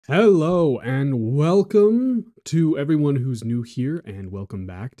Hello and welcome to everyone who's new here, and welcome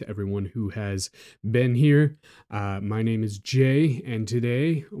back to everyone who has been here. My name is Jay, and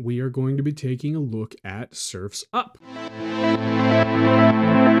today we are going to be taking a look at Surf's Up.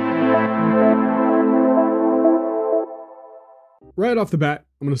 Right off the bat,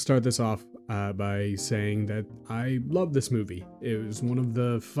 I'm going to start this off by saying that I love this movie. It was one of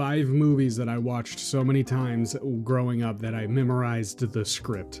the 5 movies that I watched so many times growing up that I memorized the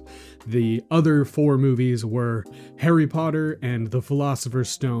script. The other 4 movies were Harry Potter and the Philosopher's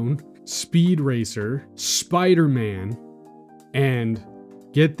Stone, Speed Racer, Spider-Man, and,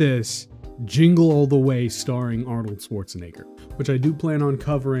 get this, Jingle All the Way starring Arnold Schwarzenegger, which I do plan on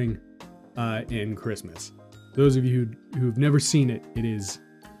covering in Christmas. Those of you who've never seen it, it is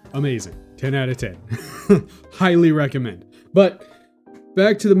amazing. 10 out of 10. Highly recommend. But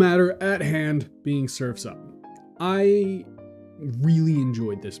back to the matter at hand, being Surf's Up. I really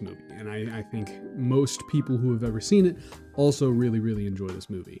enjoyed this movie, and I think most people who have ever seen it also really enjoy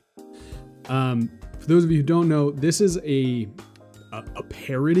this movie. For those of you who don't know, this is a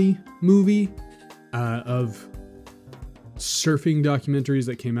parody movie of surfing documentaries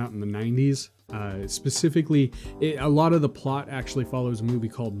that came out in the 90s. Specifically, a lot of the plot actually follows a movie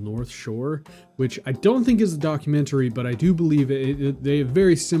called North Shore, which I don't think is a documentary, but I do believe they have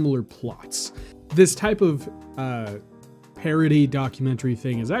very similar plots. This type of parody documentary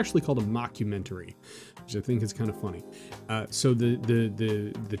thing is actually called a mockumentary, which I think is kind of funny. So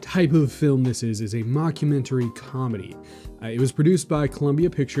the type of film this is a mockumentary comedy. It was produced by Columbia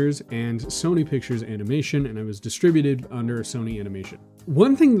Pictures and Sony Pictures Animation, and it was distributed under Sony Animation.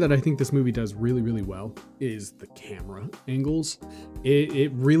 One thing that I think this movie does really well is the camera angles.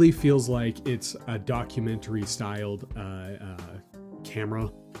 It really feels like it's a documentary styled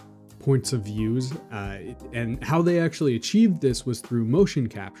camera points of views, and how they actually achieved this was through motion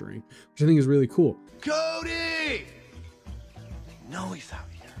capturing, which I think is really cool. Cody! I know he's out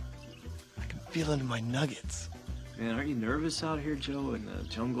here. I can feel it in my nuggets. Man, aren't you nervous out here, Joe? In the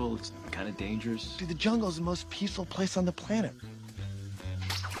jungle, it's kind of dangerous. Dude, the jungle is the most peaceful place on the planet.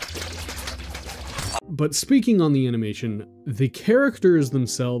 But speaking on the animation, the characters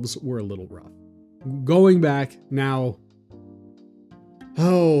themselves were a little rough. Going back now,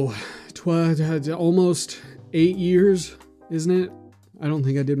 almost 8 years, isn't it? I don't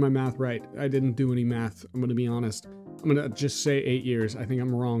think I did my math right. I didn't do any math, I'm gonna be honest. I'm gonna just say 8 years. I think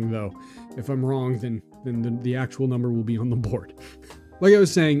I'm wrong though. If I'm wrong, then the actual number will be on the board. Like I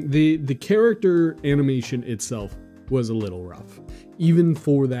was saying, the character animation itself was a little rough. Even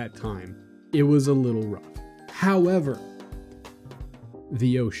for that time, it was a little rough. However,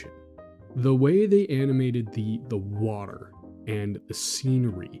 the ocean, the way they animated the water and the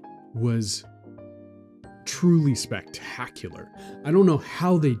scenery was truly spectacular. I don't know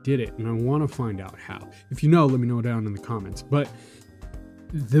how they did it, and I want to find out how. If you know, let me know down in the comments. But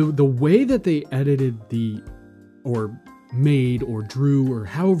the way that they edited or made or drew or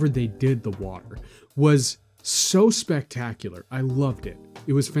however they did the water was so spectacular. I loved it.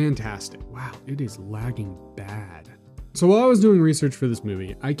 It was fantastic. Wow, it is lagging bad. So while I was doing research for this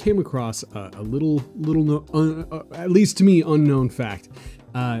movie, I came across a little at least to me, unknown fact.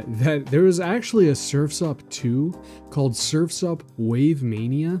 That there is actually a Surf's Up 2 called Surf's Up Wave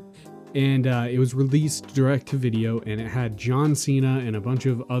Mania, and it was released direct to video, and it had John Cena and a bunch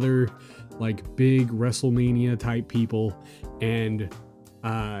of other like big WrestleMania type people. And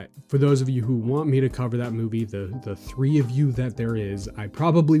for those of you who want me to cover that movie, the 3 of you that there is, I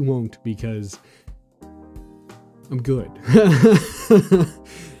probably won't because I'm good.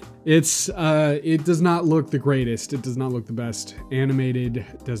 It does not look the greatest. It does not look the best. Animated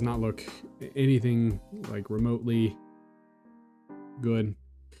does not look anything like remotely good.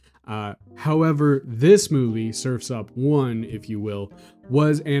 However, this movie, Surf's Up 1, if you will,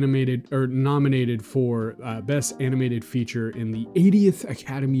 was animated or nominated for Best Animated Feature in the 80th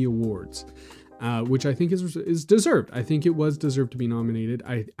Academy Awards, which I think is deserved. I think it was deserved to be nominated.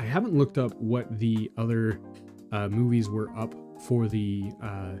 I haven't looked up what the other movies were up for the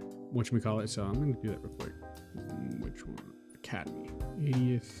whatchamacallit, so I'm gonna do that real quick. Which one? Academy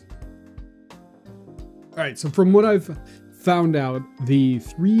 80th. Alright, so from what I've found out, the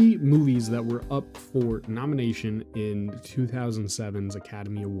 3 movies that were up for nomination in 2007's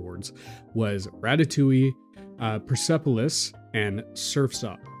Academy Awards was Ratatouille, Persepolis, and Surf's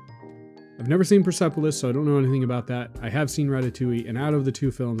Up. I've never seen Persepolis, so I don't know anything about that. I have seen Ratatouille, and out of the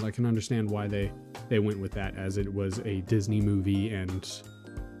 2 films, I can understand why they went with that, as it was a Disney movie and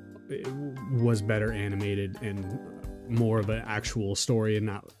it was better animated and more of an actual story and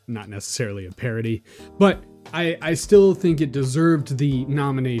not necessarily a parody. But I still think it deserved the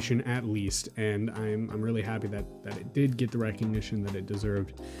nomination at least, and I'm really happy that it did get the recognition that it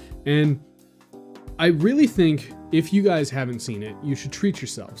deserved. And I really think if you guys haven't seen it, you should treat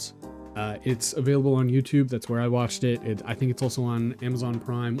yourselves. It's available on YouTube. That's where I watched it. I think it's also on Amazon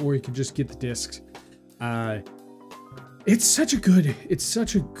Prime, or you could just get the discs. It's such a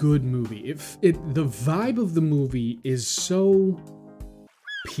good movie. The vibe of the movie is so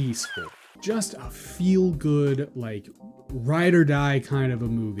peaceful. Just a feel-good, like, ride or die kind of a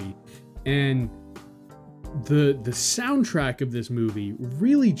movie. And the soundtrack of this movie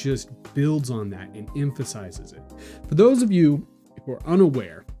really just builds on that and emphasizes it. For those of you who are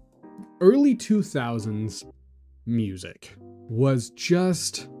unaware, early 2000s music was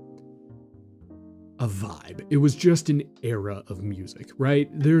just a vibe. It was just an era of music, right?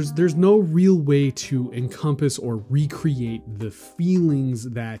 There's no real way to encompass or recreate the feelings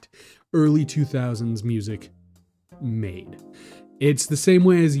that early 2000s music made. It's the same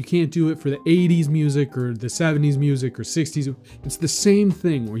way as you can't do it for the 80s music or the 70s music or 60s. It's the same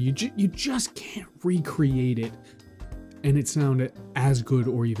thing where you just can't recreate it and it sounded as good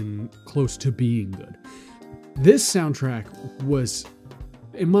or even close to being good. This soundtrack was,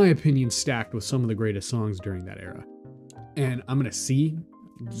 in my opinion, stacked with some of the greatest songs during that era. And I'm gonna see,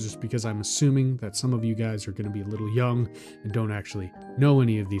 just because I'm assuming that some of you guys are gonna be a little young and don't actually know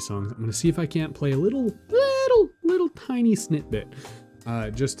any of these songs, I'm gonna see if I can't play a little tiny snippet,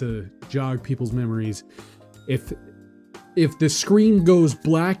 just to jog people's memories. If the screen goes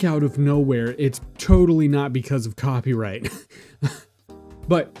black out of nowhere, it's totally not because of copyright.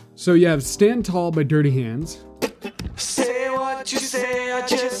 But, so you have Stand Tall by Dirty Hands. Say what you say, I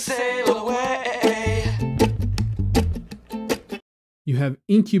just sail away. You have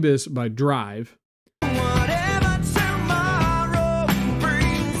Incubus by Drive. Whatever tomorrow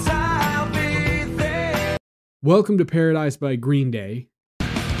brings, I'll be there. Welcome to Paradise by Green Day.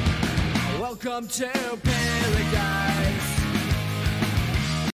 Welcome to paradise.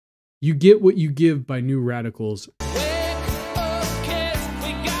 You Get What You Give by New Radicals.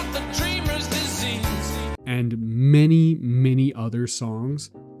 And many, many other songs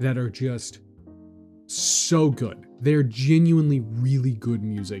that are just so good. They're genuinely really good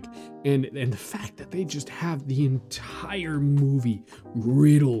music. And the fact that they just have the entire movie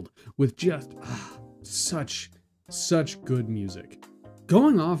riddled with just such good music.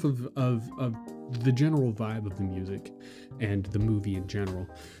 Going off of the general vibe of the music and the movie in general,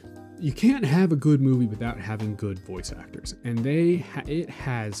 you can't have a good movie without having good voice actors. And it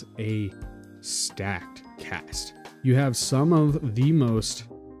has a stacked cast. You have some of the most,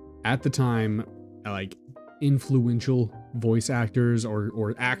 at the time, like, influential voice actors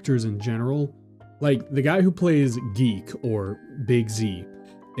or actors in general. Like, the guy who plays Geek or Big Z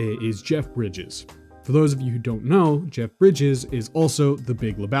is Jeff Bridges. For those of you who don't know, Jeff Bridges is also the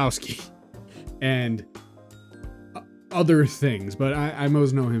Big Lebowski and other things, but I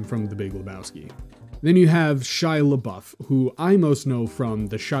most know him from the Big Lebowski. Then you have Shia LaBeouf, who I most know from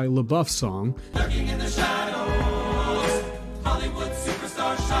the Shia LaBeouf song. Lurking in the shadows, Hollywood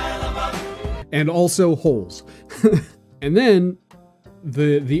superstar Shia LaBeouf. And also Holes. And then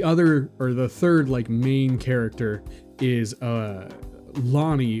the other, or the third, like, main character is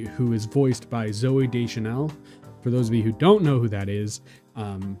Lonnie, who is voiced by Zooey Deschanel. For those of you who don't know who that is,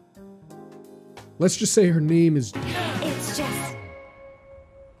 let's just say her name is... It's just...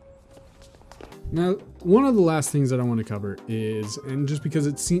 Now, one of the last things that I want to cover is, and just because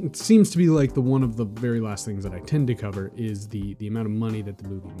it seems to be like one of the very last things that I tend to cover, is the amount of money that the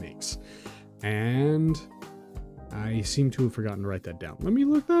movie makes. And I seem to have forgotten to write that down. Let me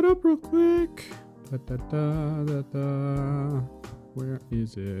look that up real quick. Where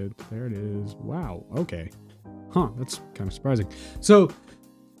is it? There it is. Wow, okay. Huh, that's kind of surprising. So,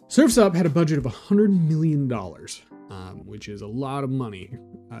 Surf's Up had a budget of $100 million. Which is a lot of money.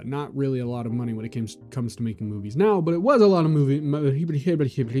 Not really a lot of money when it comes to making movies now, but it was a lot of movie. It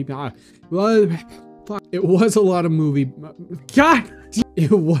was a lot of movie. God,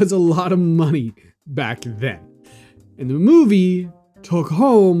 it was a lot of money back then, and the movie took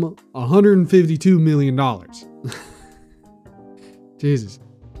home $152 million. Jesus.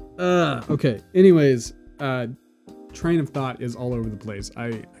 Okay. Anyways, train of thought is all over the place.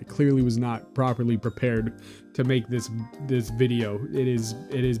 I clearly was not properly prepared to make this video. It has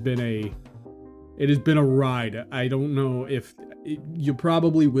been a ride. I don't know if you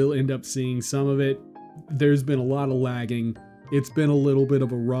probably will end up seeing some of it. There's been a lot of lagging. It's been a little bit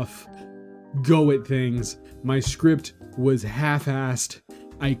of a rough go at things. My script was half-assed.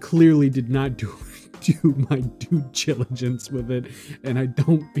 I clearly did not do my due diligence with it, and I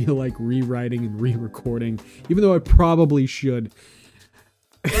don't feel like rewriting and re-recording, even though I probably should.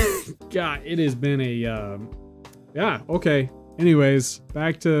 God, it has been a, yeah, okay. Anyways,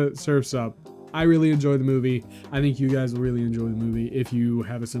 back to Surf's Up. I really enjoy the movie. I think you guys will really enjoy the movie if you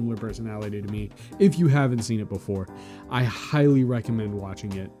have a similar personality to me. If you haven't seen it before, I highly recommend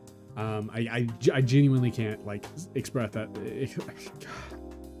watching it. I genuinely can't, like, express that.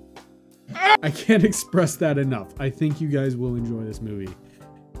 I can't express that enough. I think you guys will enjoy this movie.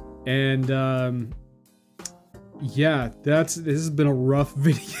 And, yeah, this has been a rough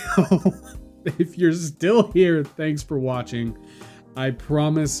video. If you're still here, thanks for watching. I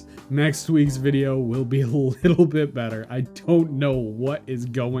promise next week's video will be a little bit better. I don't know what is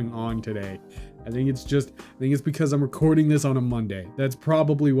going on today. I think it's because I'm recording this on a Monday. That's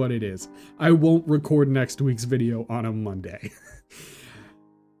probably what it is. I won't record next week's video on a Monday.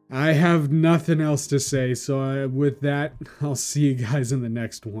 I have nothing else to say, so with that, I'll see you guys in the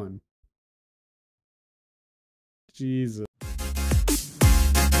next one. Jesus.